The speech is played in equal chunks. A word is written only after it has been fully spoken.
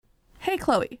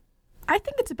Chloe, I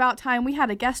think it's about time we had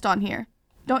a guest on here.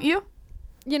 Don't you?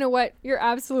 You know what? You're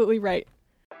absolutely right.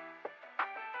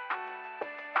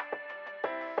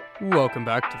 Welcome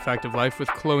back to Fact of Life with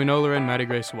Chloe Noller and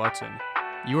Mattingly Watson.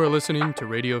 You are listening to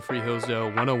Radio Free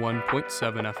Hillsdale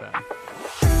 101.7 FM.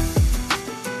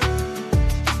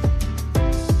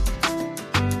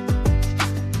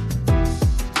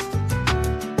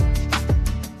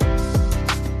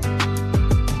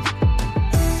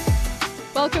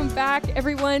 Welcome back,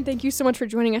 everyone. Thank you so much for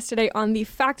joining us today on the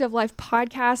Fact of Life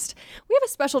podcast. We have a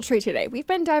special treat today. We've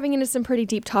been diving into some pretty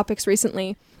deep topics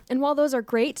recently, and while those are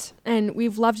great, and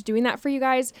we've loved doing that for you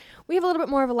guys, we have a little bit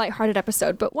more of a lighthearted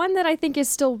episode, but one that I think is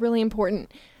still really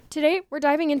important. Today, we're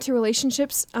diving into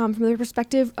relationships from the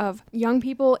perspective of young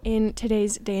people in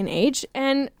today's day and age,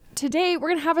 and today we're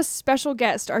going to have a special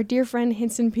guest, our dear friend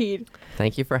Hinson Peed.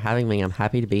 Thank you for having me. I'm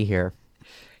happy to be here.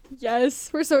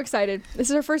 Yes, we're so excited. This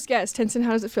is our first guest. Hinson,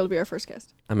 how does it feel to be our first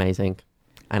guest? Amazing.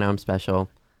 I know I'm special.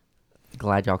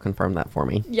 Glad y'all confirmed that for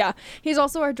me. Yeah. He's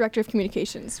also our director of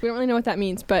communications. We don't really know what that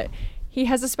means, but he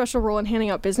has a special role in handing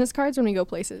out business cards when we go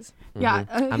places. Mm-hmm. Yeah.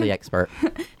 I'm the expert.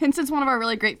 Hinson's one of our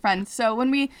really great friends. So when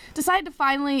we decided to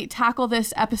finally tackle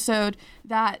this episode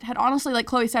that had honestly, like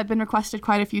Chloe said, been requested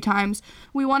quite a few times,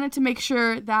 we wanted to make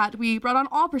sure that we brought on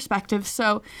all perspectives.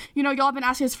 So, you know, y'all have been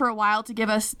asking us for a while to give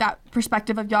us that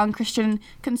perspective of young Christian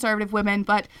conservative women,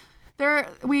 but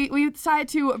we decided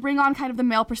to bring on kind of the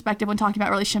male perspective when talking about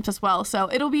relationships as well.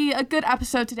 So it'll be a good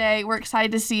episode today. We're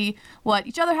excited to see what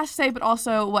each other has to say, but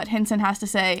also what Hinson has to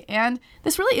say. And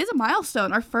this really is a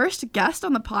milestone, our first guest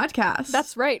on the podcast.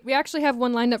 That's right. We actually have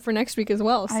one lined up for next week as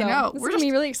well. So I know. This is going to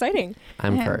be really exciting.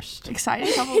 I'm first. Excited.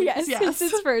 Yes,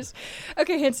 Hinson's first.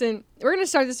 Okay, Hinson, we're going to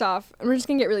start this off, and we're just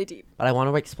going to get really deep. But I want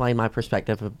to explain my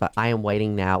perspective, but I am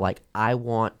waiting now. Like, I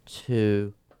want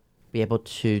to be able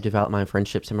to develop my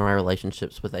friendships and my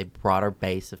relationships with a broader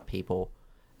base of people.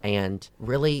 And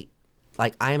really,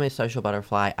 like, I am a social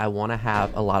butterfly. I want to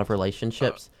have a lot of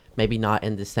relationships, maybe not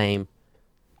in the same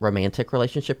romantic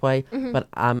relationship way, but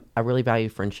I really value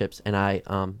friendships and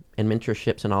and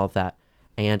mentorships and all of that.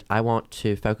 And I want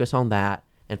to focus on that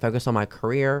and focus on my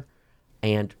career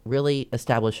and really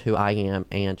establish who I am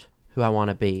and who I want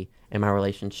to be in my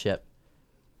relationship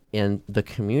in the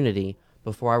community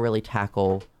before I really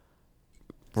tackle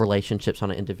relationships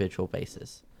on an individual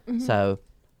basis. So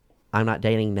I'm not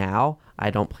dating now. I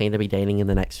don't plan to be dating in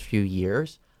the next few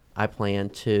years. I plan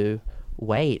to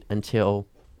wait until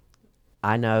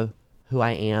I know who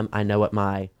I am. I know what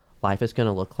my life is going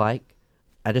to look like.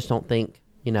 I just don't think,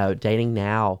 dating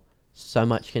now, so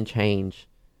much can change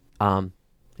in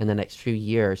the next few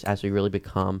years as we really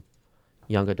become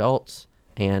young adults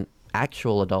and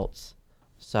actual adults.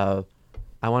 So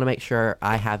I want to make sure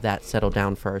I have that settled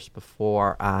down first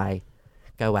before I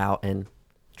go out and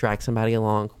drag somebody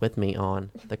along with me on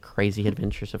the crazy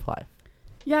adventures of life.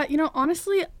 Yeah,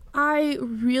 honestly, I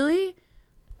really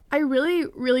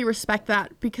respect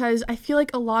that because I feel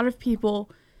like a lot of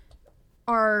people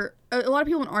in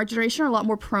our generation are a lot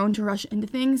more prone to rush into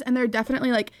things, and they're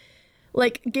definitely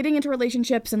like getting into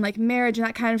relationships and like marriage and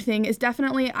that kind of thing is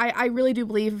definitely, I really do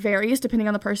believe varies depending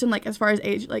on the person, like as far as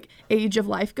age of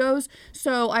life goes.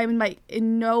 So I'm by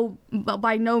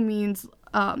no means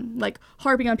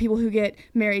harping on people who get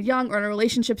married young or in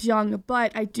relationships young,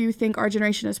 but I do think our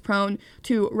generation is prone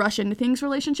to rush into things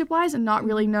relationship wise and not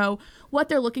really know what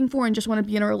they're looking for and just want to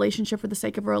be in a relationship for the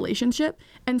sake of a relationship.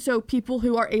 And so people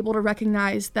who are able to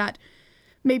recognize that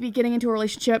maybe getting into a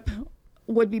relationship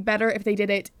would be better if they did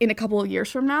it in a couple of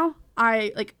years from now,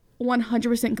 I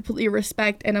 100% completely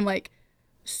respect, and I'm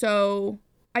so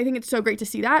I think it's so great to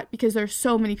see that because there's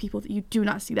so many people that you do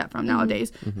not see that from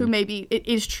nowadays who maybe it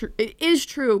is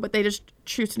true, but they just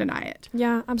choose to deny it.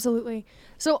 Yeah, absolutely.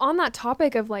 So on that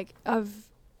topic of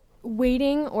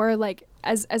waiting or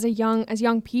as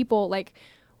young people,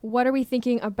 what are we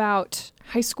thinking about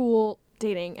high school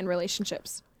dating and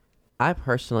relationships? I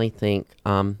personally think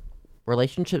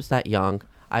relationships that young,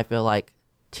 I feel like,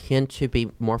 tend to be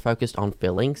more focused on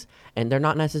feelings, and they're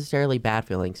not necessarily bad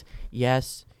feelings.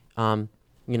 Yes, love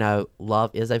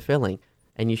is a feeling,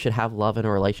 and you should have love in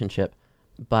a relationship.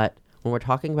 But when we're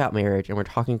talking about marriage and we're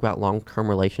talking about long-term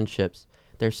relationships,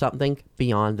 there's something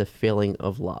beyond the feeling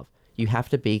of love. You have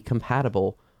to be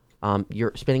compatible.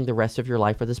 You're spending the rest of your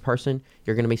life with this person.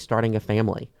 You're going to be starting a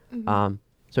family.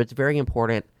 So it's very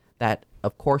important that,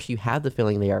 of course, you have the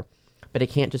feeling there, but it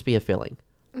can't just be a feeling.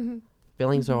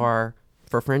 Feelings are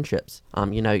for friendships.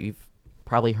 You've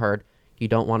probably heard you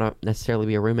don't want to necessarily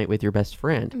be a roommate with your best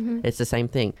friend. It's the same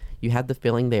thing. You have the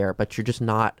feeling there, but you're just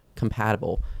not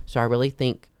compatible. So I really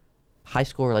think high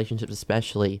school relationships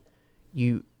especially,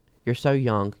 you're so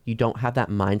young, you don't have that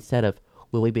mindset of,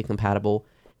 will we be compatible?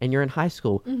 And you're in high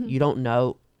school, you don't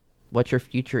know what your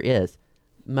future is.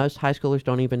 Most high schoolers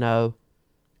don't even know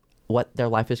what their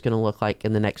life is going to look like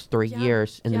in the next 3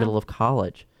 years in the middle of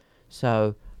college.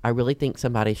 So I really think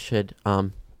somebody should,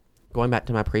 going back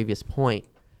to my previous point,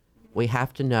 we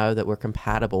have to know that we're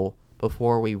compatible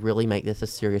before we really make this a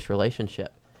serious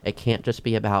relationship. It can't just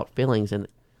be about feelings and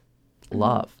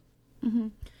love.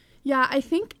 Yeah, I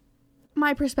think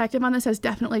my perspective on this has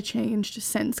definitely changed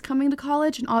since coming to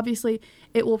college, and obviously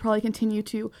it will probably continue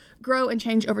to grow and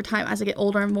change over time as I get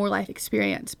older and more life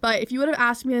experience. But if you would have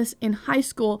asked me this in high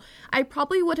school, I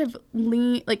probably would have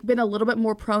been a little bit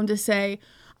more prone to say,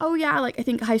 oh yeah, like I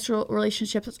think high school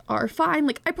relationships are fine.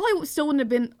 Like I probably still wouldn't have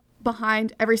been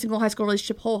behind every single high school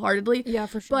relationship wholeheartedly. Yeah,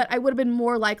 for sure. But I would have been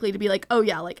more likely to be like, oh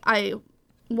yeah, like I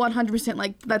 100%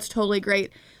 like that's totally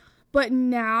great. But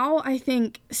now I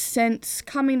think since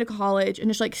coming to college and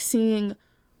just like seeing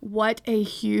what a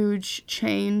huge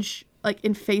change like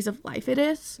in phase of life it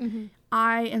is,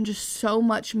 I am just so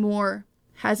much more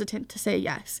hesitant to say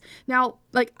yes. Now,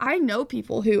 like I know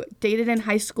people who dated in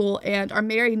high school and are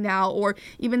married now, or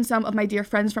even some of my dear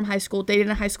friends from high school dated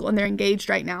in high school and they're engaged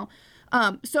right now.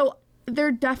 So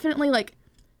they're definitely like,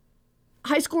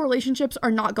 high school relationships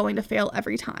are not going to fail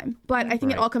every time. But I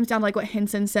think it all comes down to like what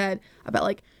Hinson said about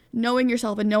like knowing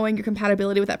yourself and knowing your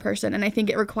compatibility with that person. And I think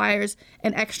it requires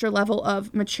an extra level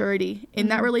of maturity in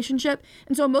that relationship.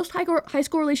 And so in most high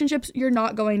school relationships, you're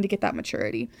not going to get that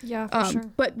maturity. Yeah, for sure.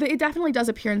 But it definitely does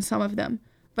appear in some of them.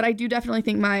 But I do definitely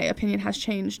think my opinion has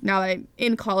changed now that I'm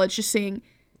in college, just seeing,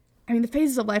 I mean, the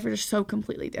phases of life are just so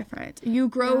completely different. You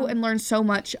grow and learn so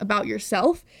much about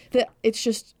yourself that it's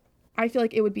just, I feel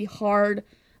like it would be hard.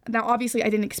 Now, obviously, I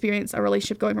didn't experience a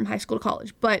relationship going from high school to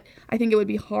college, but I think it would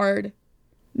be hard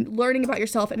learning about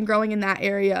yourself and growing in that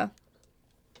area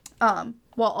while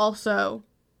also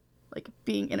like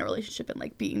being in a relationship and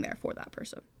like being there for that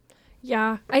person.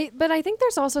 Yeah, but I think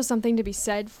there's also something to be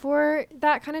said for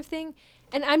that kind of thing.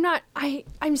 And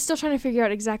I'm still trying to figure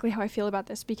out exactly how I feel about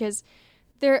this, because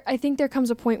I think there comes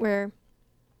a point where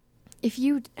if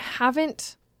you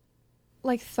haven't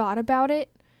like thought about it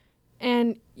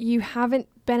and you haven't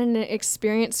been in an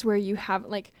experience where you have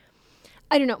like,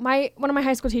 I don't know, one of my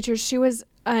high school teachers, she was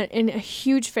in a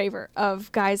huge favor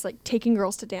of guys like taking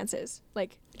girls to dances.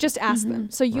 Like just ask them.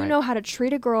 So you know how to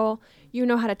treat a girl, you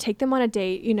know how to take them on a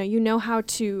date, you know how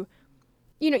to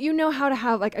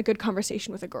have like a good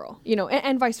conversation with a girl,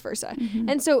 and vice versa.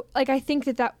 And so like I think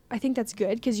that's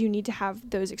good, because you need to have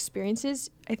those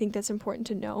experiences. I think that's important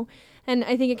to know. And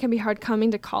I think it can be hard coming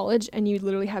to college and you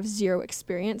literally have zero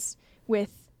experience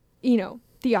with,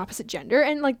 the opposite gender,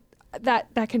 and like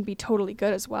that can be totally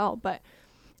good as well. But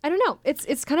I don't know.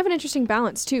 It's kind of an interesting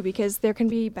balance too, because there can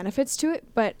be benefits to it,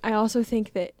 but I also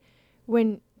think that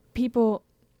when people,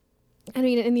 I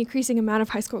mean, in the increasing amount of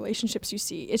high school relationships you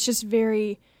see, it's just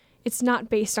it's not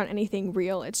based on anything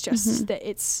real. It's just that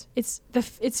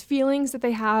it's feelings that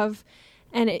they have,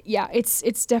 and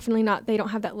it's definitely not, they don't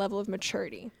have that level of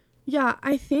maturity. Yeah,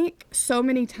 I think so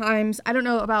many times, I don't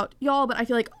know about y'all, but I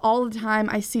feel like all the time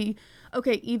I see,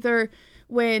 okay, either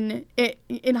when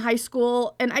in high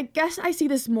school, and I guess I see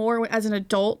this more as an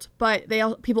adult, but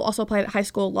people also apply it at high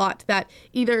school a lot, that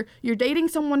either you're dating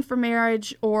someone for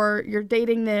marriage or you're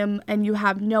dating them and you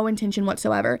have no intention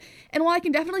whatsoever. And while I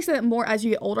can definitely say that more as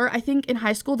you get older, I think in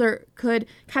high school there could,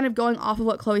 kind of going off of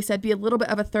what Chloe said, be a little bit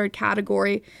of a third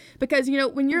category, because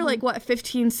when you're like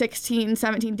 15, 16,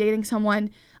 17 dating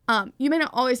someone, you may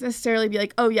not always necessarily be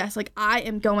like, oh yes, like I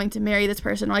am going to marry this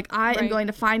person, or like I am going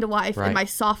to find a wife in my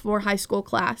sophomore high school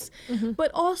class.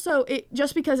 But also,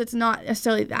 just because it's not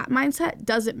necessarily that mindset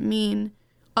doesn't mean,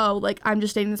 oh, like I'm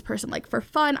just dating this person like for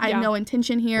fun. I have no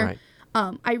intention here.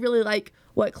 I really like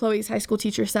what Chloe's high school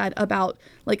teacher said about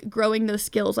like growing those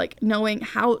skills, like knowing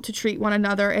how to treat one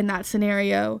another in that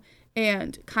scenario,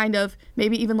 and kind of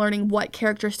maybe even learning what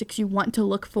characteristics you want to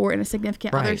look for in a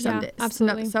significant other someday. Yeah,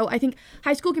 absolutely. So I think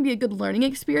high school can be a good learning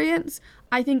experience.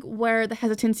 I think where the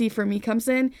hesitancy for me comes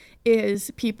in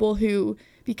is people who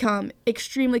become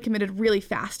extremely committed really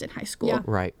fast in high school. Yeah.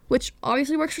 Right. Which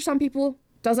obviously works for some people,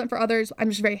 doesn't for others. I'm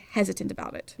just very hesitant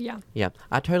about it. Yeah. Yeah,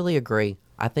 I totally agree.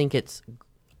 I think it's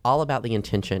all about the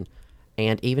intention.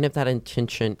 And even if that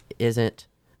intention isn't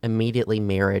immediately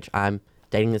marriage, I'm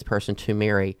dating this person to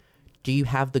marry, do you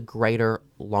have the greater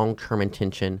long-term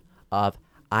intention of,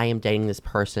 I am dating this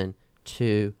person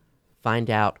to find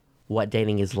out what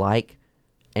dating is like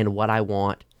and what I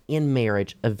want in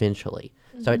marriage eventually?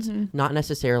 So it's not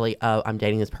necessarily, oh, I'm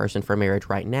dating this person for marriage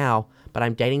right now, but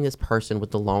I'm dating this person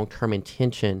with the long-term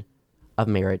intention of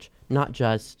marriage, not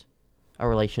just, a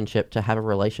relationship to have a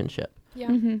relationship. Yeah.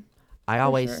 Mm-hmm. I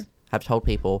always sure. have told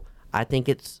people, I think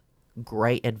it's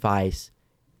great advice.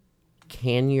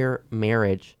 Can your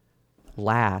marriage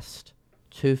last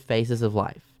 2 phases of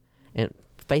life? And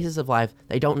phases of life,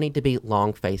 they don't need to be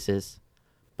long phases,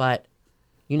 but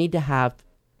you need to have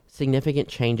significant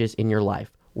changes in your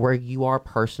life where you are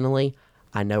personally.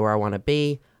 I know where I want to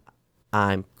be.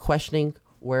 I'm questioning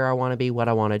where I want to be, what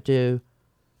I want to do.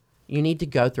 You need to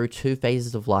go through 2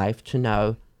 phases of life to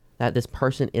know that this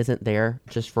person isn't there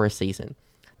just for a season.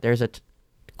 There's a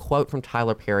quote from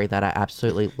Tyler Perry that I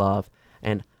absolutely love,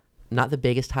 and not the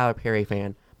biggest Tyler Perry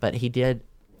fan, but he did,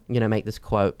 make this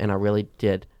quote, and I really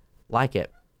did like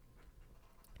it.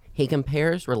 He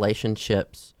compares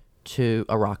relationships to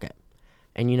a rocket.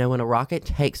 And when a rocket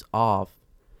takes off,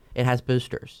 it has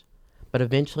boosters. But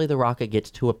eventually the rocket gets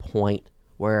to a point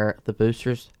where the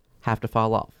boosters have to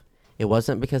fall off. It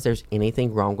wasn't because there's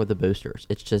anything wrong with the boosters.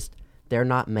 It's just they're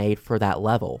not made for that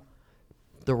level.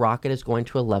 The rocket is going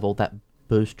to a level that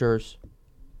boosters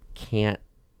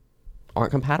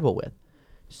aren't compatible with.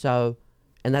 So,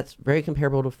 and that's very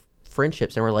comparable to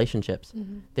friendships and relationships.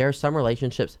 Mm-hmm. There are some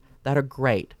relationships that are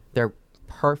great. They're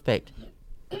perfect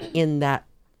in that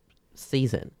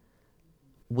season.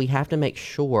 We have to make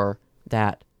sure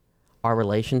that our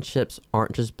relationships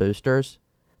aren't just boosters,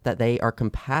 that they are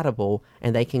compatible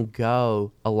and they can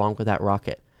go along with that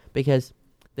rocket. Because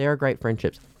there are great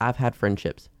friendships. I've had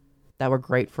friendships that were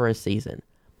great for a season,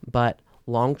 but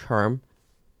long term,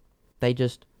 they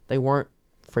weren't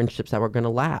friendships that were going to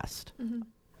last. Mm-hmm.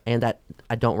 And that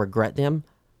I don't regret them.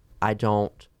 I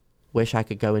don't wish I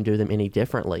could go and do them any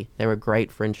differently. They were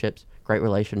great friendships, great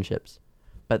relationships,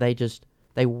 but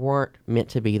they weren't meant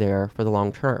to be there for the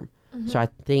long term. Mm-hmm. So I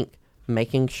think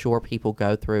making sure people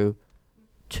go through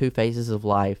 2 phases of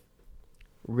life,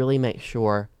 really make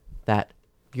sure that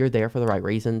you're there for the right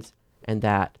reasons and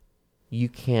that you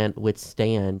can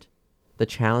withstand the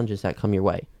challenges that come your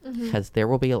way, because there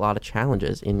will be a lot of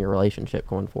challenges in your relationship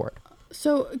going forward.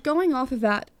 So going off of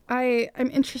that, I'm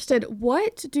interested,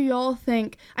 what do y'all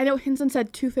think, I know Hinson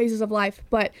said 2 phases of life,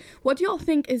 but what do y'all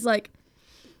think is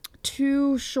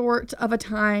too short of a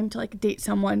time to date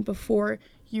someone before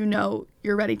you're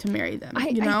ready to marry them?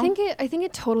 I think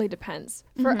it totally depends.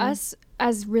 For us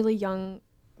as really young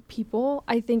people,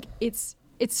 I think it's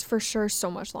for sure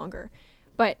so much longer.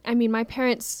 But I mean, my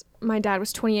dad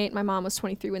was 28, my mom was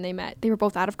 23 when they met. They were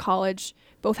both out of college,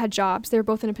 both had jobs. They were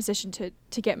both in a position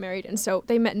to get married. And so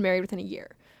they met and married within a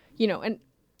year, and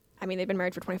I mean, they've been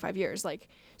married for 25 years.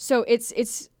 So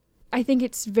I think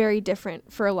it's very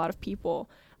different for a lot of people.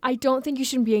 I don't think you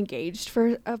should be engaged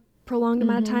for a prolonged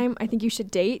amount of time. I think you should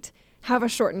date, have a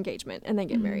short engagement, and then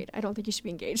get married. I don't think you should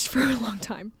be engaged for a long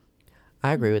time.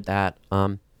 I agree with that.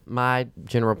 My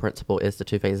general principle is the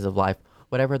 2 phases of life,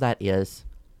 whatever that is.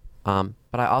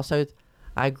 But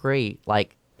I agree,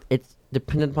 it's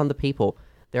dependent upon the people.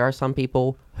 There are some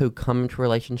people who come into a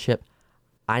relationship,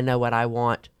 I know what I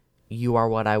want, you are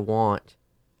what I want,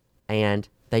 and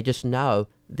they just know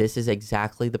this is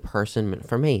exactly the person meant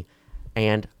for me.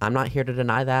 And I'm not here to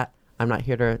deny that. I'm not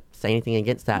here to say anything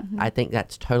against that. I think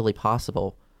that's totally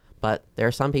possible. But there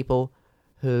are some people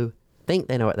who think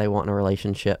they know what they want in a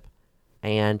relationship,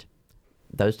 and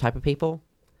those type of people,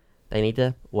 they need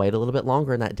to wait a little bit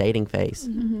longer in that dating phase.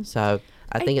 So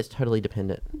I think it's totally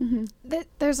dependent.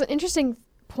 There's an interesting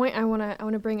point I want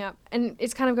to bring up, and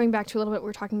it's kind of going back to a little bit we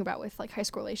were talking about with high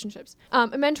school relationships.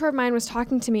 A mentor of mine was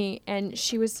talking to me, and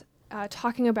she was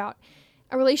talking about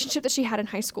a relationship that she had in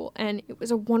high school, and it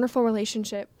was a wonderful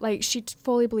relationship. She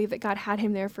fully believed that God had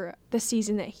him there for the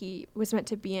season that he was meant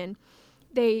to be in.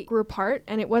 They grew apart,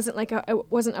 and it wasn't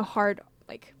a hard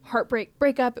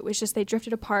breakup. It was just they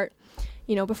drifted apart,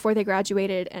 before they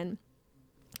graduated,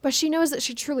 but she knows that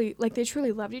they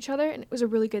truly loved each other, and it was a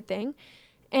really good thing.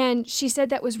 And she said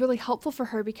that was really helpful for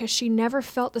her because she never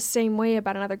felt the same way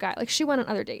about another guy. She went on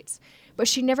other dates, but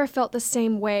she never felt the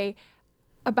same way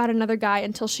about another guy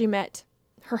until she met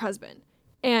her husband.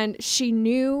 And she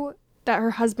knew that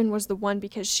her husband was the one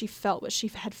because she felt what she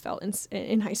had felt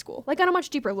in high school, on a much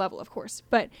deeper level, of course.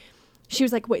 But she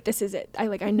was like, wait, this is it.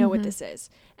 I know what this is.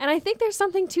 And I think there's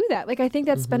something to that. I think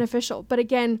that's beneficial. But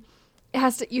again,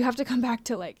 you have to come back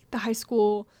to the high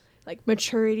school,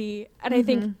 maturity. And I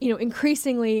think,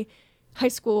 increasingly high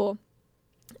school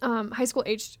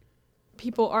aged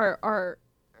people are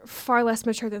far less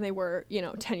mature than they were,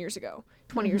 10 years ago,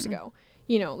 20 years ago,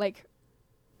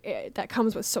 that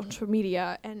comes with social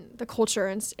media and the culture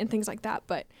and things like that.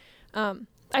 But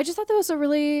I just thought that was a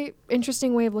really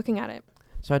interesting way of looking at it.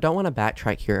 So I don't want to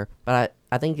backtrack here, but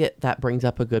I think that brings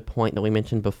up a good point that we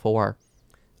mentioned before.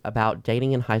 about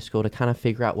dating in high school to kind of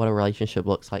figure out what a relationship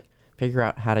looks like, figure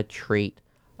out how to treat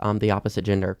the opposite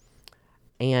gender.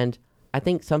 And I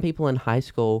think some people in high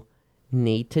school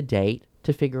need to date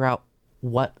to figure out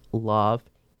what love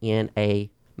in a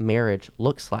marriage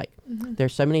looks like.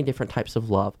 There's so many different types of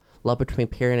love. Love between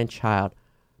parent and child,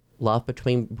 love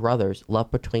between brothers,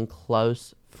 love between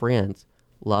close friends,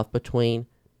 love between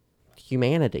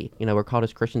humanity. You know, we're called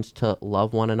as Christians to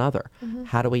love one another.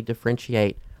 How do we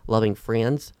differentiate loving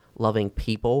friends, loving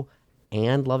people,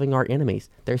 and loving our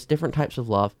enemies? There's different types of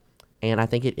love, and I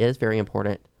think it is very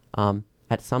important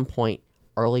at some point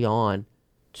early on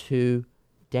to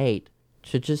date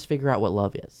to just figure out what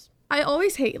love is. I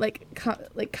always hate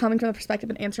coming from the perspective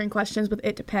and answering questions with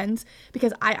 "it depends,"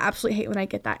 because I absolutely hate when I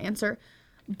get that answer.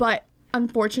 But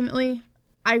unfortunately,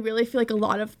 I really feel like a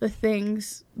lot of the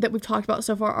things that we've talked about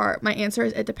so far are my answer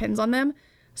is "it depends" on them.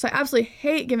 So I absolutely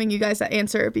hate giving you guys that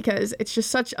answer because it's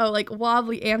just such a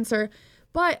wobbly answer.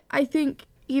 But I think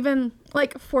even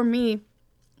for me,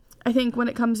 I think when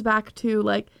it comes back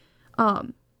to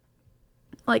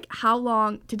how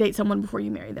long to date someone before you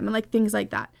marry them and things like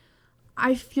that,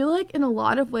 I feel like in a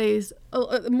lot of ways,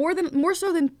 more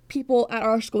so than people at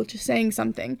our school just saying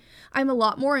something, I'm a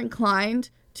lot more inclined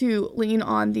to lean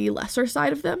on the lesser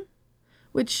side of them,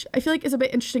 which I feel like is a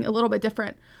bit interesting, a little bit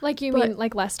different. Mean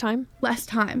less time? Less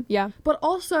time. Yeah. But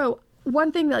also,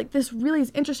 one thing that this really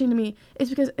is interesting to me is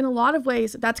because in a lot of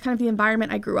ways, that's kind of the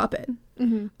environment I grew up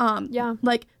in. Yeah.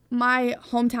 My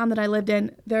hometown that I lived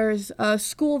in, there's a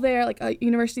school there, a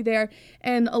university there,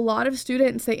 and a lot of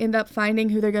students, they end up finding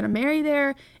who they're going to marry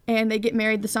there, and they get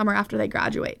married the summer after they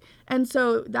graduate. And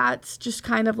so that's just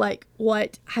kind of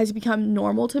what has become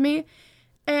normal to me.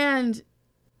 And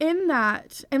in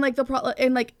that, and they'll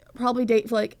probably date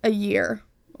for a year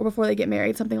or before they get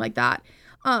married, something like that.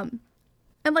 And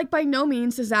by no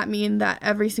means does that mean that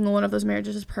every single one of those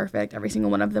marriages is perfect. Every single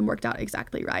one of them worked out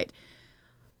exactly right.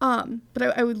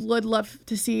 But I would love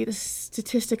to see the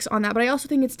statistics on that. But I also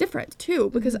think it's different too,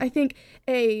 because I think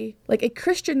a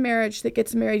Christian marriage that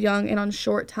gets married young and on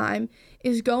short time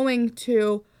is going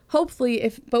to, hopefully,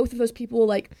 if both of those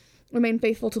people remain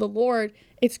faithful to the Lord,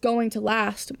 it's going to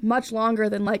last much longer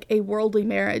than a worldly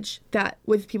marriage that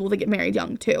with people that get married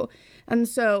young too. And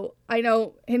so I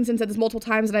know Hinson said this multiple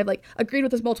times, and I've agreed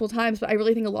with this multiple times, but I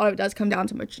really think a lot of it does come down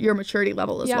to your maturity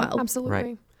level as well. Yeah, absolutely.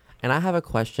 Right. And I have a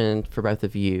question for both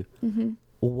of you.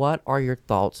 What are your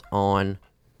thoughts on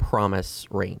promise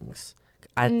rings?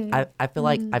 I feel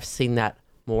like I've seen that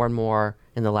more and more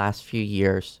in the last few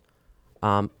years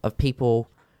of people.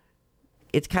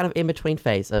 It's kind of in between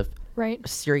phase of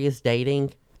serious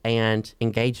dating and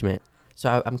engagement.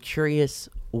 So I'm curious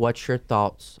what your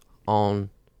thoughts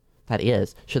on that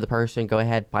is. Should the person go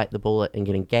ahead, bite the bullet, and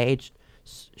get engaged?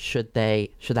 Should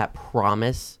that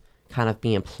promise kind of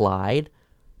be implied?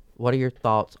 What are your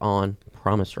thoughts on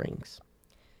promise rings?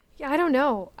 Yeah, I don't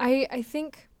know. I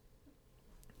think,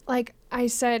 like I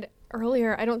said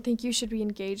earlier, I don't think you should be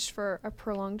engaged for a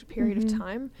prolonged period of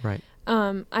time. Right.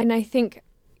 And I think,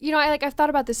 I've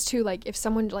thought about this too, if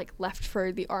someone left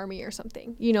for the army or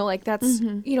something, that's,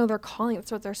 they're calling,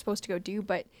 that's what they're supposed to go do.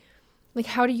 But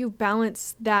how do you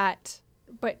balance that,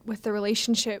 but with the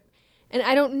relationship? And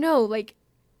I don't know,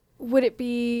 would it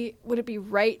be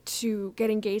right to get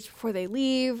engaged before they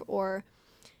leave? Or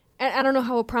I don't know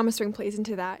how a promise ring plays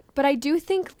into that. But I do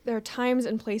think there are times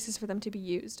and places for them to be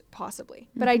used, possibly.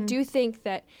 But I do think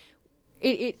that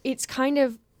it's kind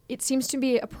of, it seems to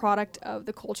be a product of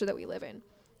the culture that we live in,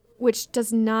 which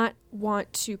does not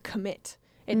want to commit.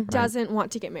 It doesn't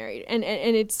want to get married. And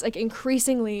it's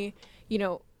increasingly,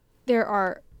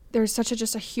 there's such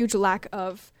just a huge lack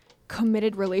of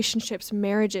committed relationships,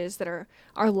 marriages that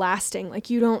are lasting.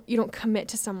 You don't commit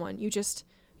to someone. You just,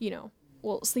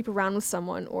 will sleep around with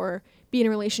someone or be in a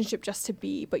relationship just to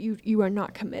be, but you are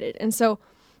not committed. And so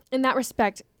in that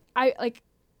respect, I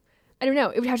don't know,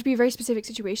 it would have to be a very specific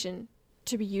situation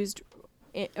to be used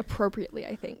appropriately,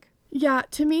 I think. Yeah,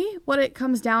 to me, what it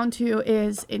comes down to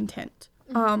is intent.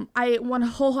 I want to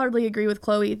wholeheartedly agree with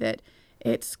Chloe that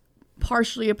it's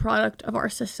partially a product of our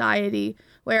society,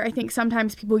 where I think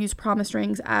sometimes people use promise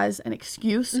rings as an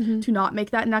excuse to not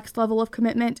make that next level of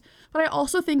commitment. But I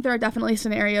also think there are definitely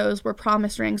scenarios where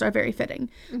promise rings are very fitting.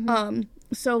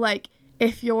 So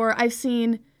if I've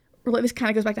seen, this kind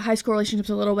of goes back to high school relationships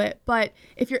a little bit, but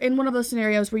if you're in one of those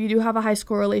scenarios where you do have a high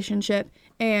school relationship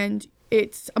and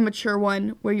it's a mature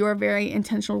one where you're very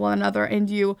intentional with one another and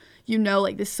you know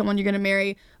this is someone you're going to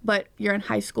marry, but you're in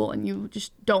high school and you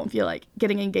just don't feel like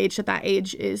getting engaged at that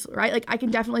age is right. I can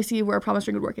definitely see where a promise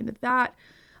ring would work into that.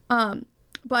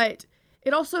 But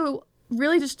it also,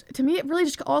 really just, to me, it really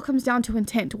just all comes down to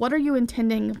intent. What are you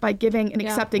intending by giving and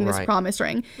accepting this promise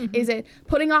ring? Is it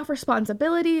putting off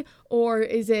responsibility, or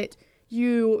is it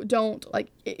you don't,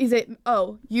 like, is it,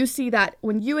 oh, you see that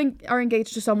when you are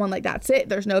engaged to someone, like, that's it,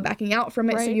 there's no backing out from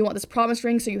it, so you want this promise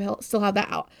ring, so you still have that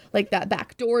out, like, that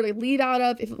back door to lead out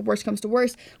of if the worst comes to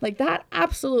worst, like, that,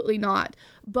 absolutely not.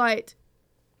 But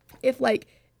if, like,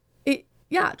 it,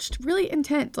 just really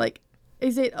intent, like,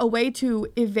 is it a way to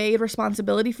evade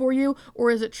responsibility for you,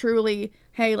 or is it truly,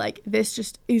 hey, like, this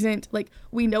just isn't, like,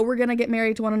 we know we're gonna get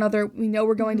married to one another, we know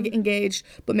we're going to get engaged,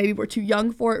 but maybe we're too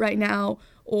young for it right now,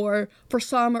 or for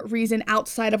some reason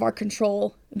outside of our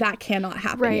control, that cannot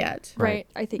happen yet. Right.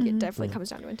 I think it definitely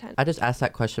comes down to intent. I just asked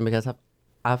that question because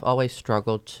I've always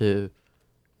struggled to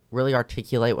really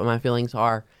articulate what my feelings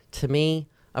are. To me,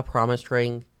 a promise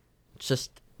ring,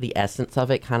 just the essence of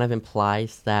it kind of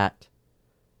implies that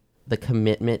the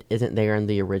commitment isn't there in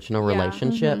the original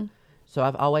relationship. So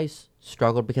I've always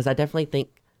struggled because I definitely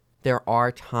think there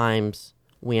are times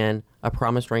when a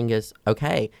promise ring is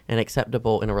okay and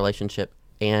acceptable in a relationship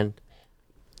and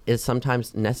is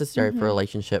sometimes necessary for a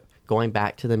relationship, going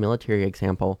back to the military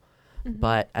example.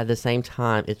 But at the same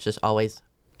time, it's just always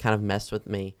kind of messed with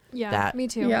me. Yeah, that me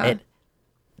too. Yeah.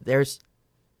 There's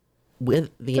with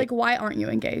the... It's like, why aren't you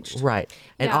engaged? Right.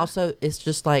 And also, it's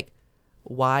just like,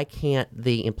 why can't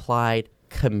the implied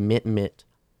commitment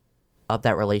of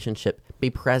that relationship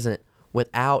be present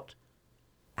without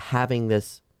having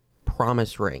this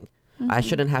promise ring? I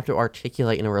shouldn't have to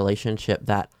articulate in a relationship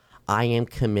that I am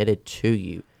committed to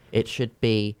you. It should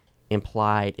be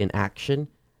implied in action,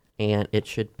 and it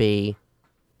should be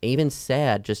even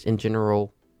said just in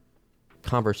general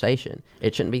conversation.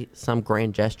 It shouldn't be some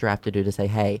grand gesture I have to do to say,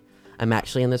 hey, I'm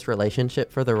actually in this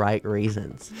relationship for the right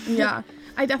reasons. Yeah.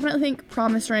 I definitely think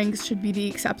promise rings should be the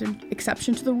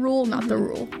exception to the rule, not the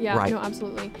rule. Yeah, no,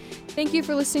 absolutely. Thank you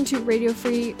for listening to Radio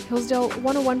Free Hillsdale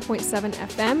 101.7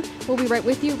 FM. We'll be right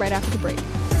with you right after the break.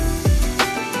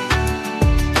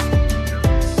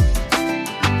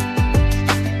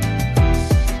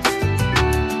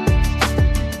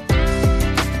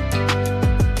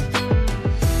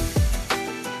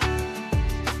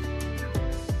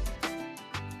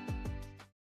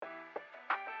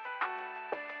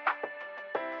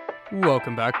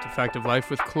 Welcome back to Fact of Life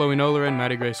with Chloe Noller and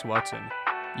Maddie Grace Watson.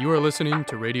 You are listening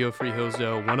to Radio Free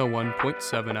Hillsdale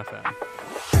 101.7 FM.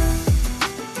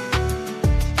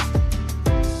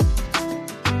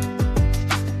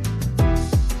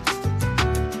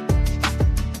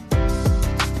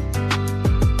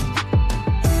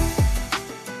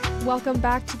 Welcome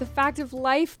back to the Fact of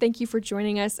Life. Thank you for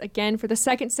joining us again for the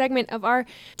second segment of our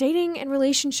dating and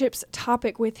relationships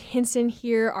topic with Hinson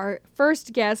here, our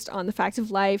first guest on the Fact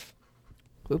of Life.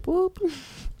 Whoop whoop.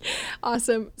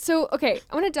 Awesome. So, okay,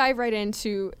 I want to dive right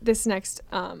into this next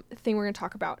thing we're going to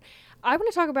talk about. I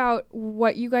want to talk about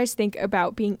what you guys think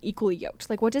about being equally yoked.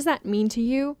 Like, what does that mean to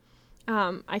you?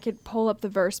 I could pull up the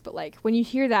verse, but like when you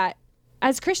hear that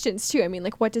as Christians too, I mean,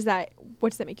 like, what does that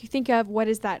make you think of? What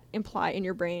does that imply in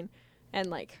your brain? And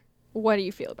like, what do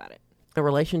you feel about it? A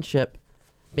relationship,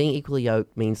 being equally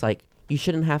yoked means like you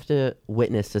shouldn't have to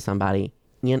witness to somebody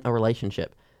in a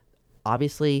relationship.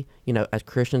 Obviously, you know, as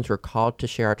Christians, we're called to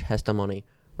share our testimony.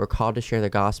 We're called to share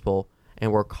the gospel,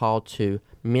 and we're called to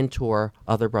mentor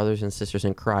other brothers and sisters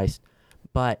in Christ.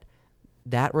 But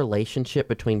that relationship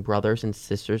between brothers and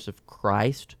sisters of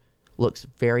Christ looks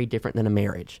very different than a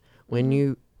marriage. When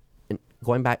you,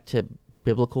 going back to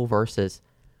biblical verses,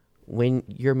 when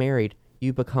you're married,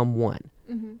 you become one.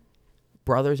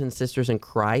 Brothers and sisters in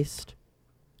Christ,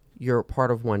 you're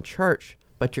part of one church,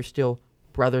 but you're still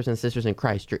brothers and sisters in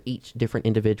Christ. You're each different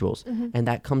individuals. And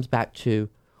that comes back to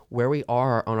where we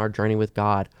are on our journey with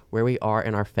God, where we are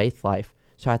in our faith life.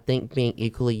 So I think being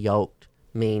equally yoked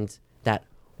means that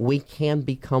we can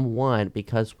become one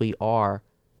because we are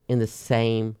in the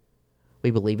same,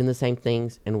 we believe in the same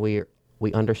things, and we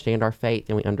understand our faith,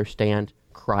 and we understand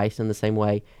Christ in the same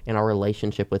way, and our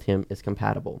relationship with him is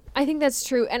compatible. I think that's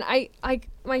true. And I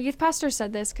my youth pastor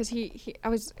said this because it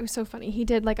was so funny. He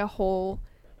did like a whole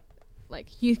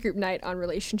like youth group night on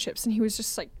relationships, and he was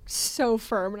just like so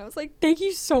firm, and I was like, thank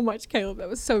you so much, Caleb, that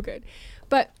was so good.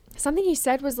 But something he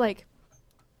said was like,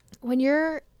 when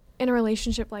you're in a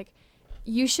relationship, like,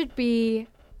 you should be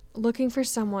looking for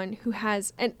someone who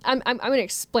has, and I'm going to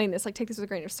explain this, like, take this with a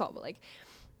grain of salt, but like,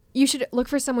 you should look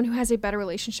for someone who has a better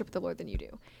relationship with the Lord than you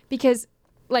do, because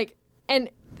like, and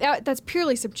that's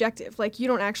purely subjective, like, you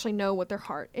don't actually know what their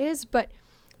heart is, but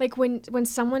like when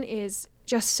someone is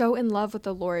just so in love with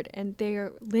the Lord and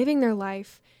they're living their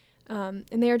life, and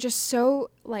they are just so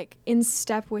like in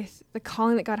step with the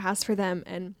calling that God has for them,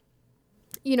 and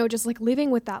just like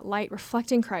living with that light,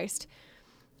 reflecting Christ,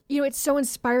 it's so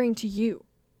inspiring to you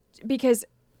because,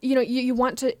 you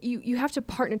want to, you have to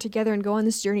partner together and go on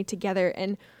this journey together.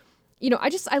 And,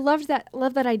 I love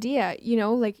that idea,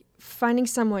 like finding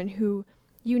someone who,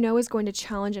 is going to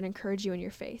challenge and encourage you in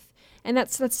your faith. And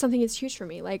that's something that's huge for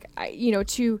me. Like,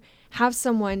 to have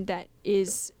someone that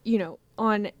is,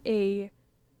 on a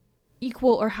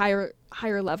equal or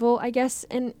higher level, I guess,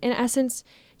 in essence,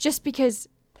 just because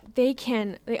they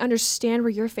understand where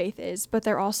your faith is, but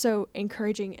they're also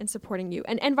encouraging and supporting you,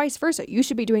 and vice versa. You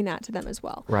should be doing that to them as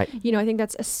well. Right. I think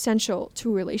that's essential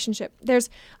to a relationship.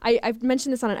 I've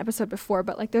mentioned this on an episode before,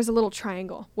 but like there's a little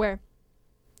triangle where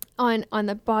on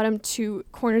the bottom two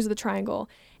corners of the triangle,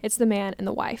 it's the man and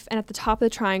the wife. And at the top of the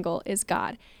triangle is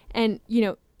God. And,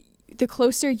 the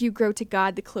closer you grow to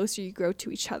God, the closer you grow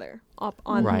to each other up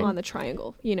on the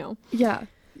triangle, Yeah.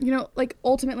 Like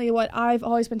ultimately what I've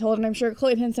always been told, and I'm sure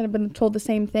Chloe and Hinson have been told the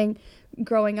same thing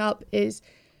growing up, is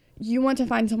you want to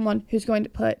find someone who's going to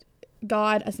put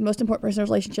God as the most important person in a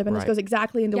relationship. And this goes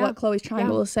exactly into what Chloe's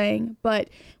triangle is saying. But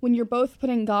when you're both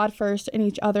putting God first and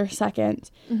each other second,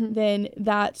 then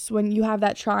that's when you have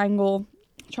that triangle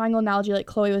analogy like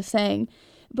Chloe was saying.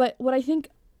 But what I think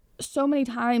so many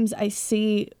times I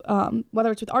see,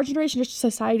 whether it's with our generation or just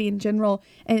society in general,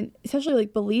 and especially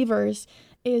like believers,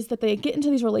 is that they get into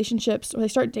these relationships or they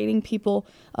start dating people,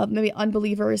 maybe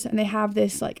unbelievers, and they have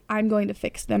this like, I'm going to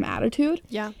fix them attitude.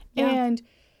 Yeah. And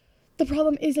the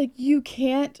problem is like, you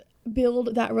can't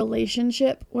build that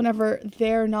relationship whenever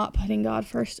they're not putting God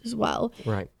first as well.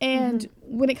 Right. And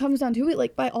when it comes down to it,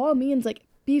 like by all means, like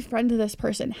befriend this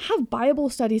person, have Bible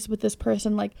studies with this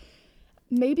person. Like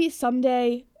maybe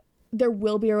someday there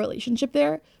will be a relationship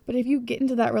there, but if you get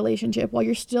into that relationship while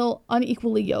you're still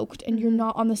unequally yoked and you're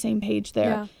not on the same page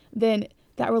there, then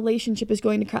that relationship is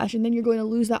going to crash, and then you're going to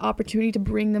lose that opportunity to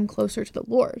bring them closer to the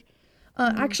Lord.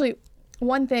 Actually,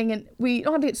 one thing, and we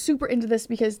don't have to get super into this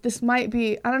because this might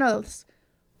be, I don't know, it's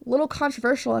a little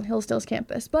controversial on Hillsdale's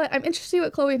campus, but I'm interested to see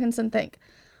what Chloe and Hinson think.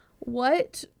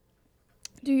 What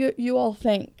do you all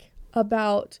think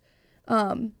about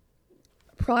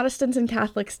Protestants and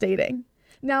Catholics dating?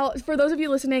 Now, for those of you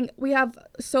listening, we have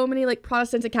so many like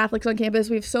Protestants and Catholics on campus.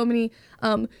 We have so many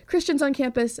Christians on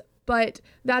campus, but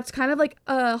that's kind of like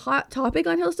a hot topic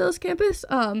on Hillsdale's campus.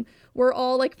 We're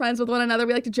all like friends with one another.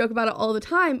 We like to joke about it all the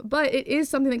time, but it is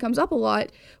something that comes up a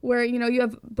lot where, you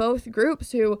have both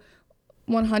groups who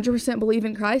 100% believe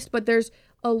in Christ, but there's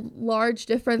a large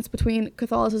difference between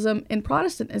Catholicism and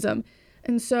Protestantism.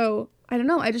 And so, I don't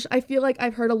know. I feel like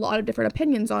I've heard a lot of different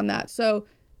opinions on that. So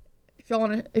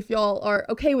if y'all are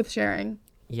okay with sharing,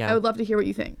 I would love to hear what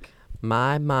you think.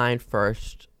 My mind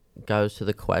first goes to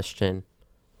the question,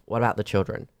 what about the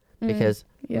children? Because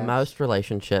most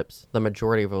relationships, the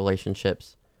majority of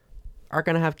relationships, are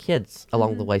going to have kids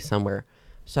along the way somewhere.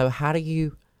 So how do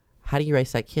you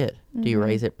raise that kid? Do you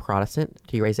raise it Protestant?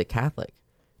 Do you raise it Catholic?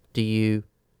 Do you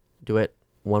do it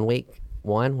 1 week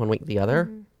one week the other?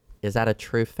 Is that a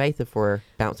true faith if we're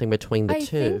bouncing between the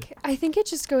two? I think it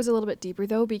just goes a little bit deeper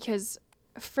though, because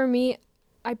for me,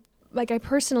 I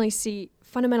personally see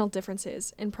fundamental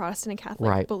differences in Protestant and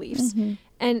Catholic beliefs.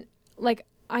 And like,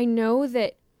 I know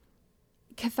that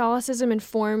Catholicism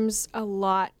informs a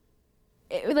lot,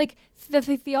 like the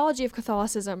theology of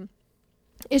Catholicism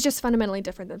is just fundamentally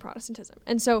different than Protestantism.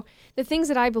 And so the things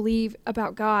that I believe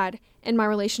about God and my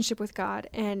relationship with God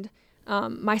and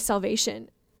my salvation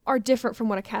are different from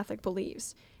what a Catholic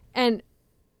believes. And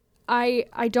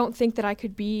I don't think that I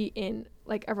could be in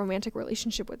like a romantic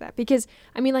relationship with that, because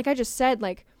I mean, like I just said,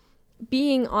 like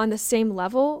being on the same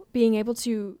level, being able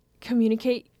to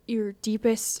communicate your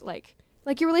deepest, like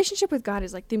your relationship with God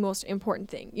is like the most important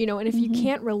thing, and if you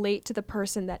can't relate to the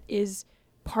person that is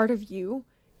part of you,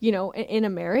 in a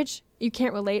marriage, you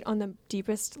can't relate on the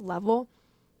deepest level,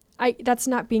 that's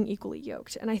not being equally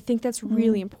yoked. And I think that's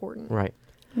really important. Right.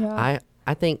 Yeah.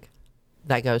 I think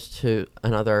that goes to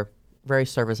another very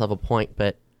surface level point,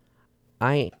 but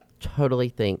I totally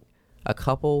think a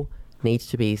couple needs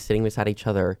to be sitting beside each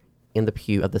other in the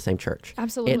pew of the same church.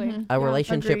 Absolutely. A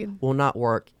relationship agreed. will not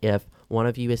work if one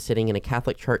of you is sitting in a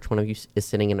Catholic church, one of you is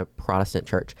sitting in a Protestant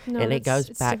church. No, and it's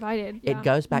divided. It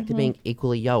goes back to being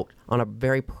equally yoked on a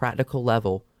very practical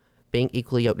level. Being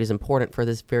equally yoked is important for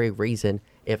this very reason.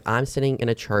 If I'm sitting in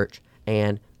a church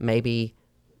and maybe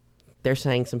they're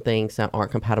saying some things that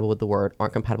aren't compatible with the word,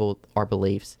 aren't compatible with our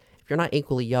beliefs, if you're not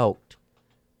equally yoked,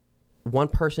 one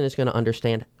person is going to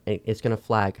understand, it's going to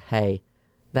flag, hey,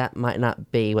 that might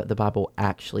not be what the Bible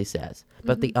actually says.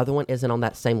 But the other one isn't on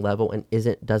that same level and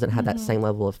doesn't have that same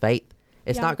level of faith.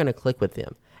 It's not going to click with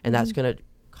them. And that's going to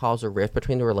cause a rift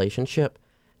between the relationship.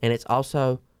 And it's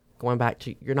also going back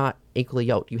to, you're not equally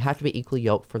yoked. You have to be equally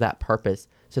yoked for that purpose,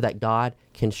 so that God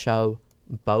can show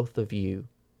both of you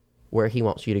where he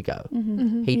wants you to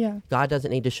go. God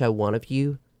doesn't need to show one of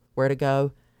you where to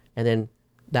go and then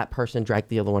that person drag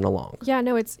the other one along. Yeah,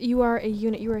 no, you are a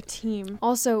unit, you are a team.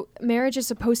 Also, marriage is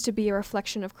supposed to be a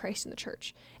reflection of Christ in the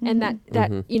church. And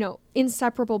that you know,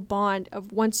 inseparable bond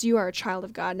of once you are a child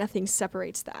of God, nothing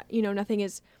separates that. You know, nothing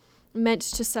is meant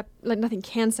to nothing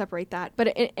can separate that. But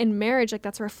in marriage, like,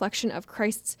 that's a reflection of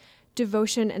Christ's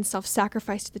devotion and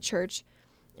self-sacrifice to the church,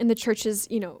 and the church's,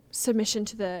 you know, submission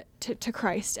to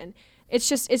Christ. And it's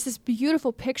this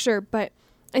beautiful picture, but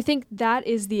I think that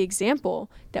is the example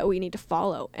that we need to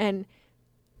follow. And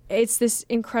it's this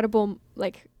incredible,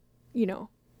 like, you know,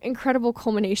 incredible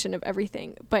culmination of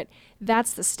everything. But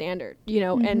that's the standard, you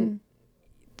know, and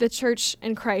the church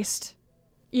and Christ,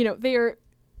 you know, they are,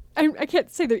 I can't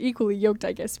say they're equally yoked,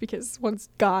 I guess, because one's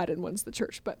God and one's the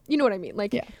church. But you know what I mean?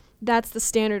 Like, that's the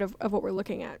standard of what we're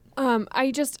looking at.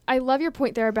 I love your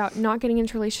point there about not getting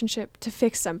into a relationship to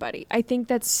fix somebody. I think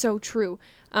that's so true.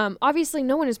 Obviously,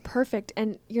 no one is perfect,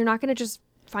 and you're not going to just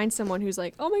find someone who's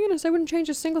like, oh my goodness, I wouldn't change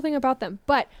a single thing about them.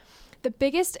 But the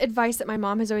biggest advice that my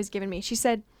mom has always given me, she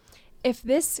said, if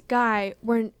this guy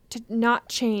were to not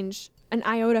change an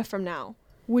iota from now,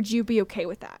 would you be okay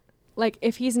with that? Like,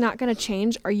 if he's not going to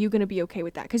change, are you going to be okay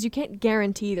with that? Because you can't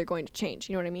guarantee they're going to change.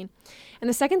 You know what I mean? And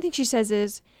the second thing she says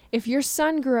is, if your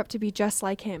son grew up to be just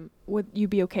like him, would you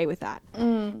be okay with that?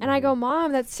 And I go,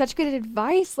 Mom, that's such good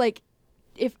advice. Like,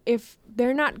 if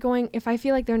they're not going, if I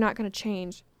feel like they're not going to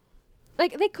change,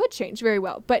 like, they could change very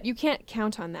well, but you can't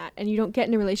count on that, and you don't get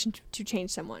in a relationship to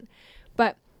change someone.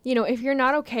 But, you know, if you're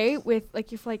not okay with,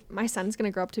 like, if, like, my son's going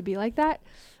to grow up to be like that,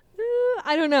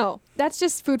 I don't know. That's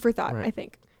just food for thought, right. I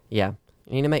think. Yeah.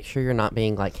 You need to make sure you're not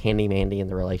being, like, handy-mandy in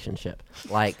the relationship.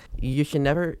 Like, you should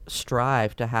never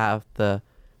strive to have the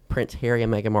Prince Harry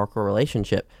and Meghan Markle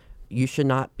relationship. You should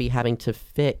not be having to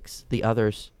fix the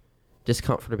other's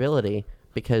discomfortability,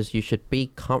 because you should be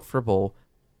comfortable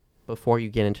before you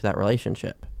get into that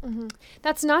relationship.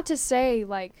 That's not to say,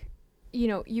 like, you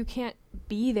know, you can't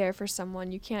be there for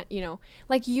someone. You can't, you know,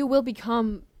 like, you will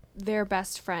become their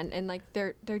best friend and, like,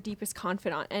 their deepest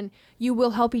confidant, and you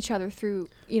will help each other through,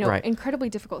 you know, incredibly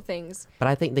difficult things. But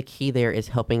I think the key there is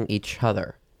helping each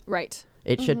other. Right.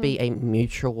 It should be a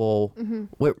mutual,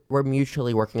 we're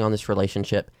mutually working on this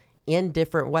relationship in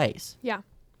different ways.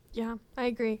 Yeah, I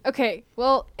agree. Okay,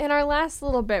 well, in our last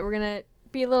little bit, we're going to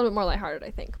be a little bit more lighthearted, I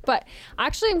think. But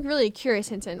actually, I'm really curious,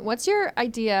 Hinson. What's your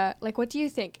idea? Like, what do you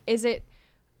think? Is it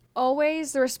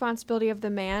always the responsibility of the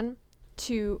man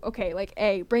to, okay, like,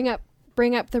 A, bring up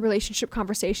the relationship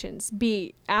conversations,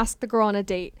 B, ask the girl on a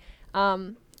date?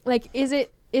 Like, is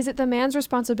it the man's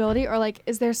responsibility, or, like,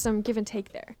 is there some give and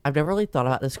take there? I've never really thought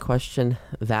about this question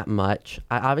that much.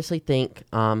 I obviously think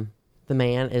the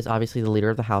man is obviously the leader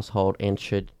of the household and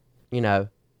should, you know,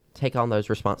 take on those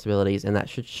responsibilities, and that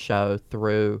should show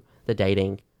through the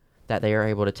dating that they are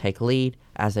able to take lead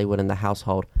as they would in the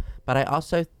household. But I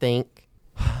also think,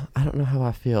 I don't know how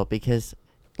I feel, because,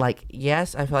 like,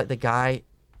 yes, I feel like the guy,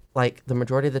 like, the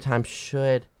majority of the time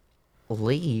should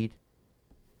lead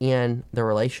in the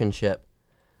relationship,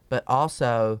 but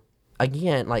also,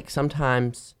 again, like,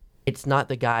 sometimes it's not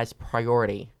the guy's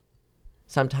priority.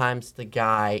 Sometimes the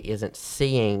guy isn't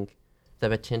seeing the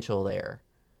potential there.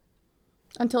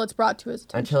 Until it's brought to his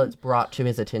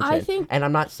attention. I think, and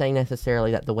I'm not saying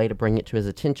necessarily that the way to bring it to his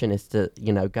attention is to,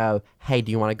 you know, go, hey,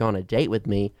 do you want to go on a date with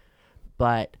me?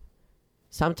 But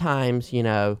sometimes, you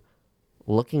know,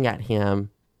 looking at him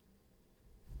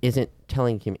isn't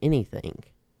telling him anything.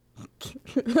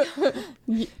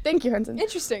 Thank you, Hinson.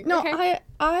 Interesting. No, okay.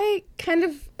 I kind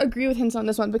of agree with Hinson on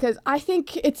this one, because I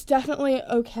think it's definitely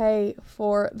okay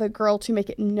for the girl to make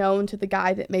it known to the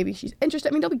guy that maybe she's interested.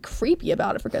 I mean, don't be creepy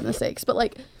about it, for goodness sakes. But,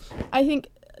 like, I think,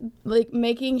 like,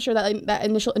 making sure that, like, that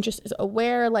initial interest is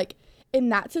aware, like, in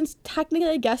that sense, technically,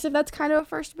 I guess if that's kind of a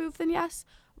first move, then yes.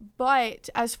 But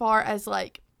as far as,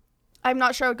 like, I'm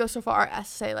not sure I would go so far as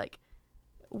to say, like,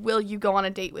 will you go on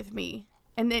a date with me?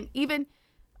 And then even,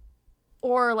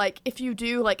 or, like, if you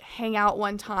do, like, hang out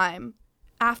one time,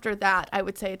 after that, I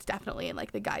would say it's definitely in,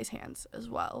 like, the guy's hands as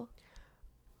well.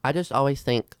 I just always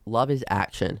think love is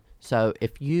action. So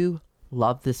if you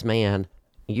love this man,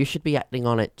 you should be acting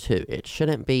on it too. It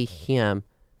shouldn't be him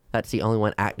that's the only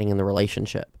one acting in the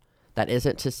relationship. That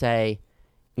isn't to say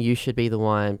you should be the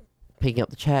one picking up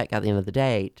the check at the end of the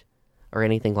date or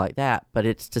anything like that, but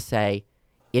it's to say,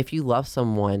 if you love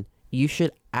someone, you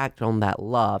should act on that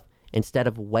love instead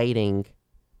of waiting.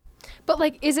 But,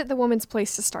 like, is it the woman's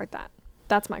place to start that?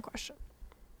 That's my question.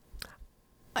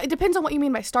 It depends on what you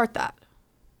mean by start that.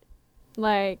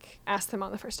 like ask them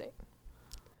on the first date?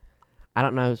 I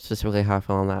don't know specifically how I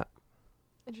feel on that.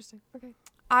 Interesting. Okay.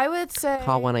 I would say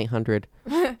Call 1-800.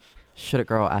 Should a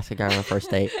girl ask a guy on a first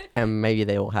date? And maybe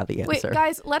they will have the answer. Wait,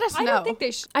 guys, let us know. I don't think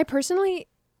they should. I personally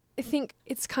think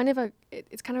it's kind of a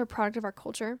product of our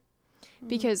culture,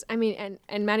 because I mean,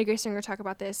 and Maddie Grace and I'm going to talk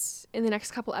about this in the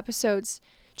next couple episodes,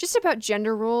 just about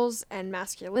gender roles and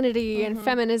masculinity and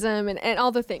feminism and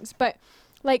all the things. But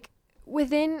like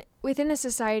within a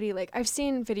society, like I've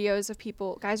seen videos of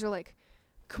people, guys are like,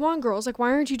 come on girls, like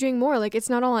why aren't you doing more? Like it's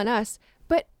not all on us.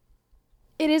 But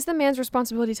it is the man's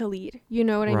responsibility to lead. You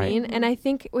know what I mean? And I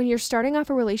think when you're starting off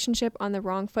a relationship on the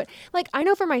wrong foot, like I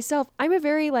know for myself, I'm a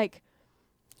very like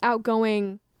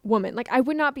outgoing woman. Like I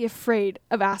would not be afraid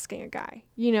of asking a guy,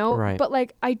 you know? Right. But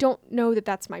like I don't know that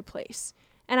that's my place.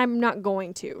 And I'm not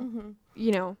going to,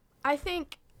 you know? I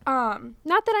think, not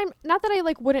that I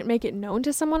like wouldn't make it known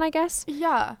to someone, I guess.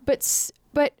 yeah.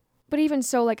 But even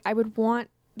so, like I would want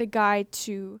the guy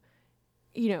to,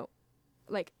 you know,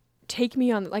 like take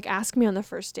me on, like ask me on the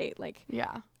first date, like,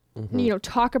 Yeah. you know,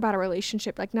 talk about a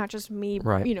relationship, like not just me,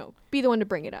 Right. you know, be the one to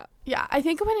bring it up. Yeah, I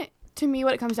think to me,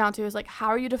 what it comes down to is like, how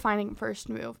are you defining first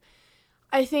move?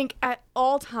 I think at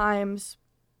all times,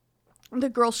 the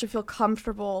girl should feel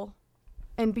comfortable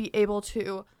and be able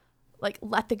to like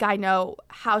let the guy know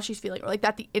how she's feeling, or like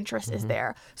that the interest is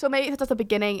there. So maybe if it's at the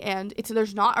beginning and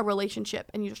there's not a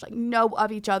relationship and you just like know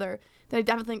of each other, then I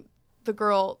definitely think the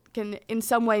girl can in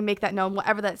some way make that known,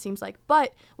 whatever that seems like.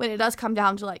 But when it does come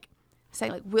down to like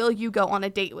saying like, will you go on a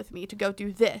date with me to go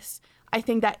do this? I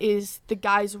think that is the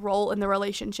guy's role in the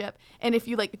relationship. And if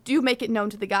you like do make it known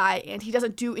to the guy and he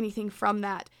doesn't do anything from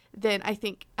that, then I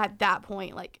think at that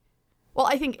point, like, well,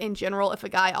 I think in general, if a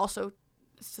guy also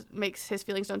makes his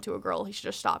feelings known to a girl, he should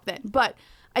just stop then. But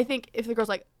I think if the girl's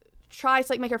like tries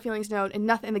to like make her feelings known and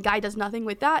the guy does nothing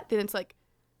with that, then it's like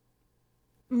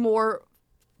more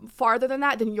farther than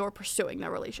that, then you're pursuing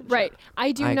that relationship. Right.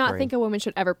 I not agree. think a woman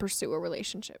should ever pursue a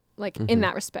relationship, like in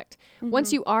that respect.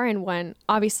 Once you are in one,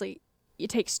 obviously it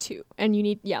takes two, and you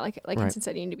need, like Right. Hinson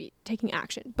said, you need to be taking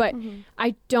action. But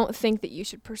I don't think that you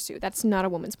should pursue. That's not a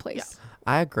woman's place. Yeah.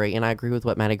 I agree. And I agree with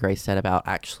what Maddie Grace said about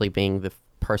actually being the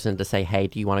person to say, hey,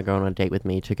 do you want to go on a date with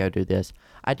me to go do this?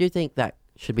 I do think that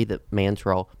should be the man's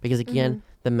role, because again,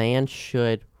 the man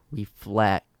should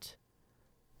reflect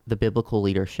the biblical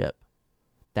leadership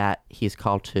that he's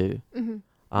called to.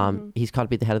 He's called to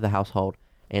be the head of the household,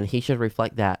 and he should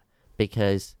reflect that,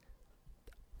 because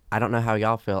I don't know how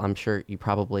y'all feel. I'm sure you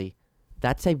probably,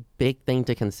 that's a big thing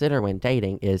to consider when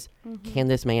dating is, can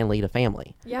this man lead a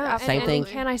family? Yeah. Same and thing.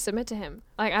 can I submit to him,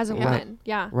 like as a Yeah. woman?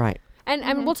 Yeah. Right.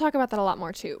 And we'll talk about that a lot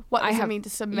more too. What does it mean to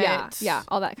submit? Yeah,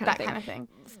 all that kind that of thing. kind of thing.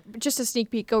 Just a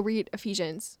sneak peek, go read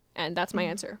Ephesians, and that's my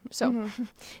answer. So,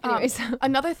 anyways.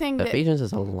 Another thing that Ephesians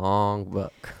is a long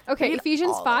book. Okay, read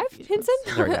Ephesians all 5, of Hinson?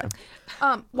 There we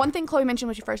go. one thing Chloe mentioned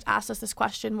when she first asked us this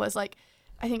question was like,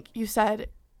 I think you said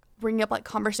bringing up like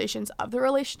conversations of the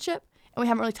relationship, and we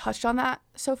haven't really touched on that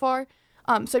so far.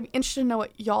 So I'd be interested to know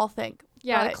what y'all think.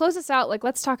 Yeah, to But- close this out, like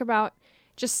let's talk about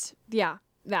just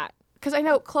that. because I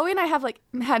know Chloe and I have like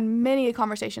had many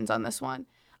conversations on this one.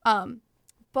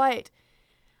 But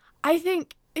I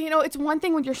think, it's one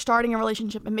thing when you're starting a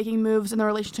relationship and making moves in the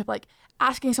relationship, like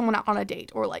asking someone out on a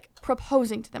date or like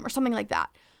proposing to them or something like that.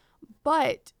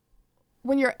 But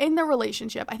when you're in the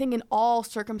relationship, I think in all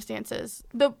circumstances,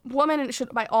 the woman should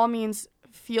by all means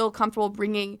feel comfortable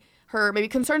bringing her maybe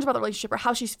concerns about the relationship or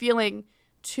how she's feeling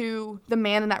to the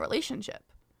man in that relationship.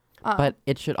 But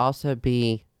it should also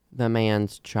be the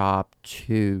man's job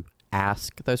to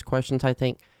ask those questions, I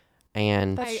think.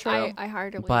 And That's I true.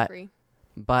 heartily But- agree.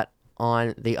 but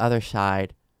on the other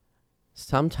side,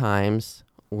 sometimes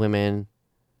women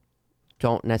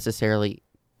don't necessarily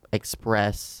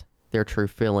express their true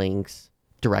feelings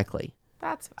directly.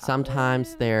 That's valid.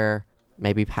 Sometimes they're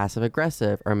maybe passive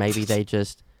aggressive, or maybe they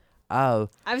just, oh,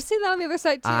 I've seen that on the other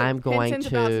side too. I'm going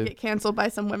Hinson's about to to get canceled by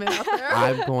some women out there.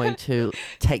 I'm going to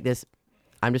take this,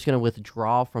 I'm just going to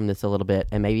withdraw from this a little bit,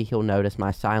 and maybe he'll notice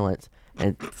my silence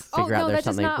and figure out that there's does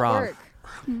something not wrong. work.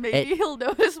 Maybe he'll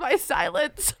notice my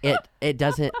silence. It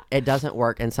doesn't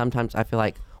work, and sometimes I feel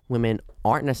like women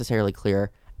aren't necessarily clear,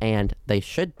 and they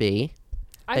should be.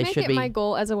 I They make should it be my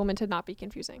goal as a woman to not be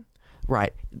confusing.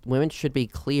 right. Women should be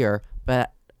clear,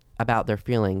 but about their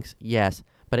feelings, yes.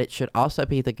 But it should also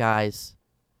be the guy's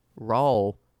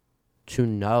role to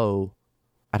know.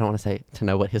 I don't want to say to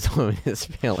know what his woman is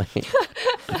feeling.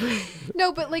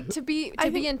 No, but like to be I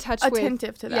be think in touch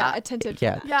attentive with to Yeah, that. attentive to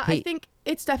Yeah. that. Yeah, I He- think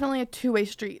it's definitely a two-way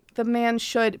street. The man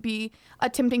should be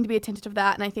attempting to be attentive to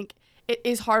that, and I think it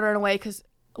is harder in a way because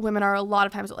women are a lot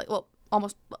of times like, well,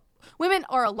 almost women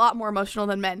are a lot more emotional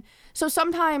than men. So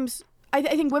sometimes I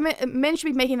think men should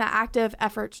be making that active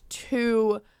effort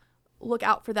to look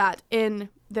out for that in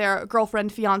their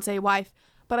girlfriend, fiance, wife.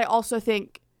 But I also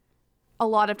think a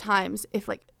lot of times if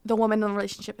like the woman in the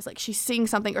relationship is like she's seeing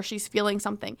something or she's feeling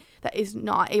something that is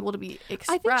not able to be expressed.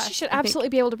 I think she should absolutely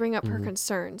be able to bring up her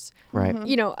concerns. Right.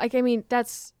 You know, like, I mean,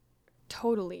 that's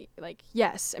totally like,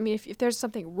 yes. I mean, if there's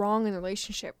something wrong in the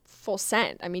relationship, full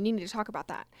send. I mean, you need to talk about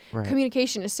that. Right.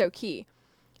 Communication is so key.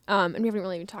 And we haven't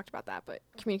really even talked about that, but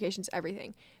communication's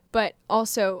everything. But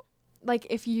also, like,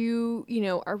 if you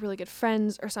know, are really good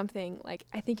friends or something, like,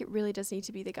 I think it really does need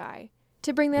to be the guy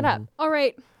to bring that up. All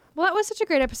right. Well, that was such a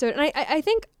great episode. And I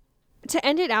think to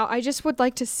end it out, I just would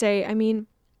like to say, I mean,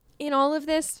 in all of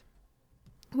this,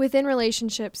 within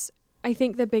relationships, I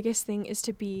think the biggest thing is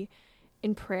to be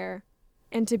in prayer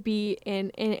and to be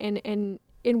in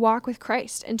walk with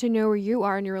Christ and to know where you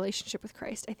are in your relationship with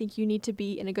Christ. I think you need to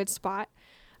be in a good spot.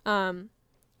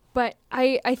 But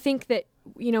I think that,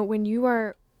 you know, when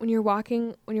you're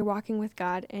walking with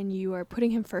God and you are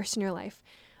putting him first in your life,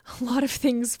 a lot of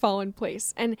things fall in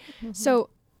place. And so,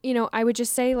 you know, I would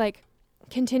just say, like,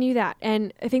 continue that.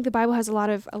 And I think the Bible has a lot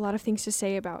of things to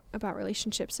say about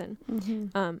relationships. And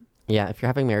yeah, if you're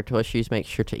having marital issues, make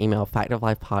sure to email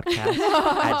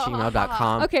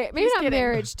factoflifepodcast@gmail.com. Okay, maybe not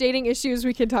marriage, dating issues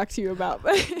we can talk to you about.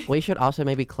 We should also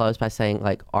maybe close by saying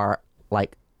like our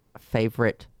like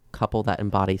favorite couple that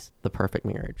embodies the perfect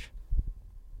marriage.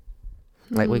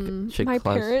 Like we should my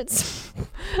close. parents.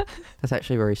 That's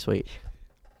actually very sweet.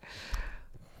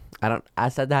 I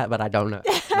said that, but I don't know.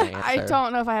 I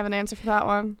don't know if I have an answer for that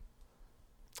one.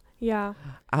 Yeah.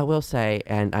 I will say,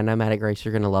 and I know Matt and Grace,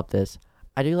 you're going to love this.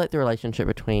 I do like the relationship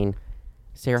between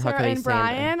Sarah Huckabee and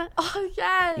Brian. Oh,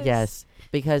 yes. Yes,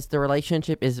 because the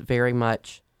relationship is very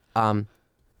much,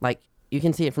 like, you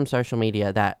can see it from social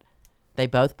media that they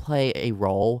both play a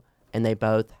role and they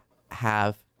both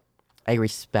have a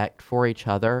respect for each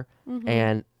other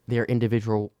and their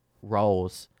individual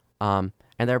roles. And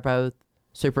they're both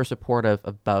super supportive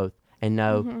of both and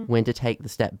know when to take the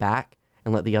step back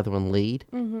and let the other one lead.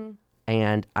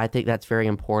 And I think that's very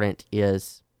important,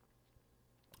 is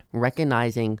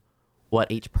recognizing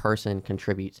what each person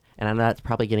contributes. And I know that's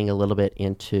probably getting a little bit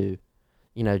into,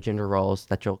 you know, gender roles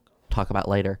that you'll talk about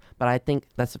later. But I think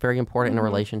that's very important in a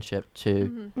relationship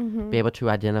to be able to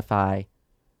identify,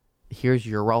 here's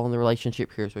your role in the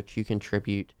relationship, here's what you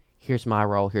contribute, here's my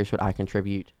role, here's what I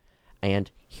contribute.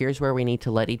 And here's where we need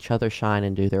to let each other shine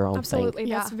and do their own thing. Absolutely.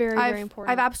 That's very, very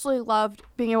important. I've absolutely loved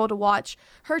being able to watch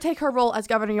her take her role as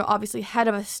governor, you know, obviously head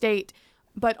of a state,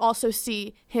 but also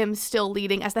see him still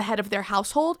leading as the head of their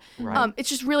household. Right. It's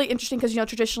just really interesting because, you know,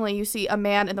 traditionally you see a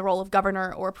man in the role of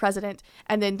governor or president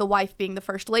and then the wife being the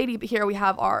first lady. But here we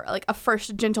have our, like, a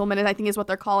first gentleman, and I think is what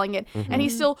they're calling it. And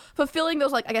he's still fulfilling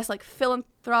those, like, I guess, like,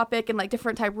 philanthropic and, like,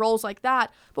 different type roles like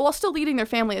that, but while still leading their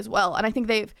family as well. And I think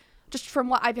they've, just from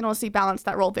what I've been able to see, balanced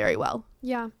that role very well.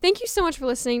 Yeah. Thank you so much for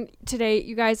listening today,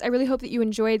 you guys. I really hope that you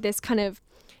enjoyed this kind of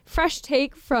fresh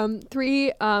take from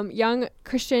three young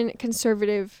Christian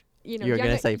conservative, you know. You're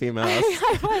going to say females.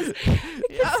 I was.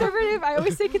 Conservative. I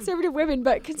always say conservative women,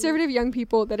 but conservative young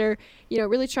people that are, you know,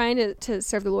 really trying to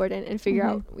serve the Lord and figure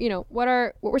out, you know, what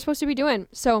we're supposed to be doing.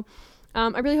 So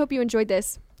I really hope you enjoyed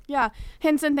this. Yeah.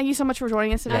 Hinson, thank you so much for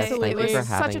joining us today. Absolutely. It was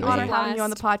such an honor having you on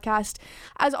the podcast.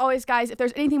 As always, guys, if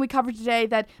there's anything we covered today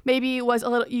that maybe was a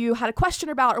little, you had a question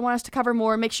about or want us to cover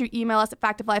more, make sure you email us at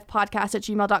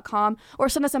factoflifepodcast@gmail.com or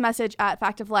send us a message at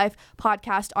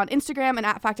factoflifepodcast on Instagram and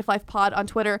at factoflifepod on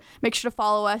Twitter. Make sure to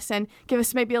follow us and give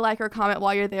us maybe a like or a comment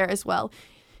while you're there as well.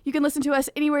 You can listen to us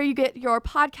anywhere you get your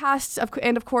podcasts,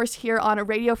 and of course here on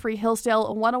Radio Free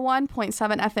Hillsdale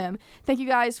 101.7 FM. Thank you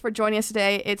guys for joining us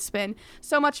today. It's been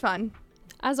so much fun.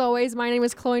 As always, my name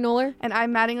is Chloe Noller. And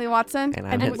I'm Mattingly Watson. And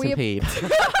I'm Hinson Peed.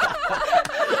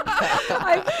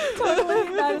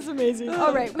 That is amazing.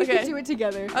 All right, we can do it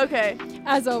together. Okay.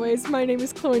 As always, my name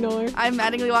is Chloe Noller. I'm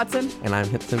Mattingly Watson. And I'm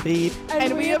Hinson Peed.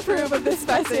 And we approve of this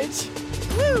message.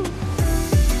 Woo!